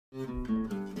I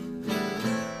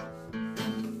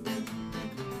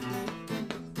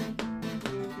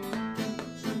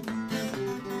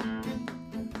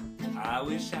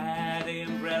wish I had an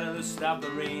umbrella to stop the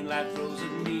rain life throws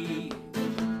at me.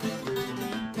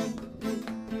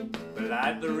 But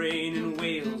like the rain in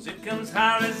Wales, it comes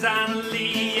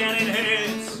horizontally and it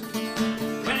hurts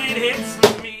when it hits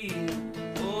me.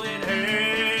 Oh, it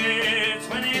hurts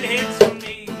when it hits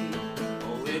me.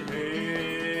 Oh, it hurts.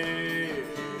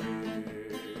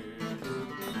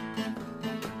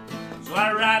 So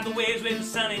I ride the waves with the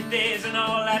sunny days and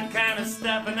all that kind of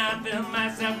stuff, and I fill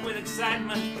myself with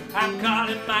excitement. I'm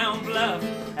calling my own bluff,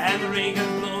 and the rain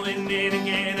comes blowing in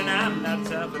again, and I'm not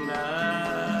tough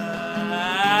enough.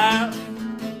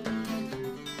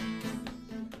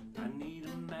 I need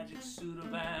a magic suit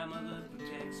of armor that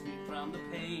protects me from the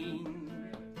pain,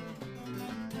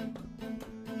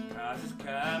 'cause it's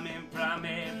coming from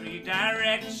every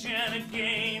direction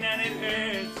again, and it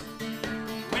hurts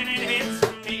when it hits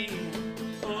me.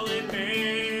 Oh, it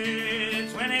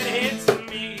hurts when it hits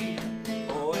me.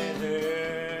 Oh, it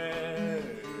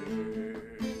hurts.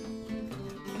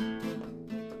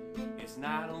 It's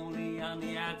not only on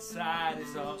the outside,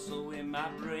 it's also in my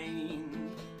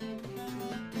brain,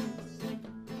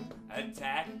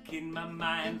 attacking my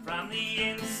mind from the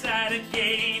inside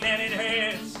again, and it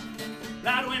hurts.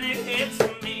 Not when it hits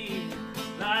me,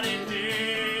 not it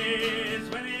hurts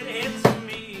when it hits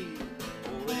me.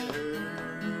 Oh, it hurts.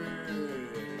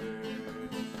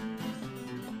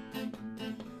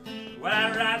 Well,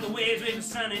 I ride the waves with the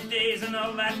sunny days and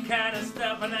all that kind of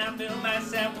stuff, and I fill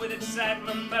myself with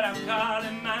excitement, but I'm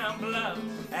calling my own bluff,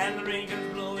 and the rain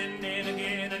comes blowing in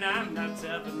again, and I'm not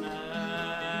tough enough.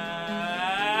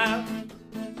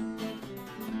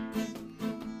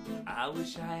 I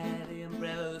wish I had an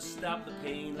umbrella to stop the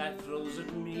pain life throws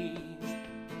at me.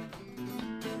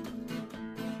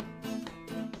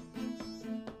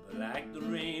 But like the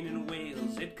rain in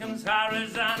Wales, it comes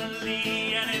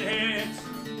horizontally and it hurts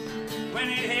when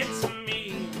it hits me.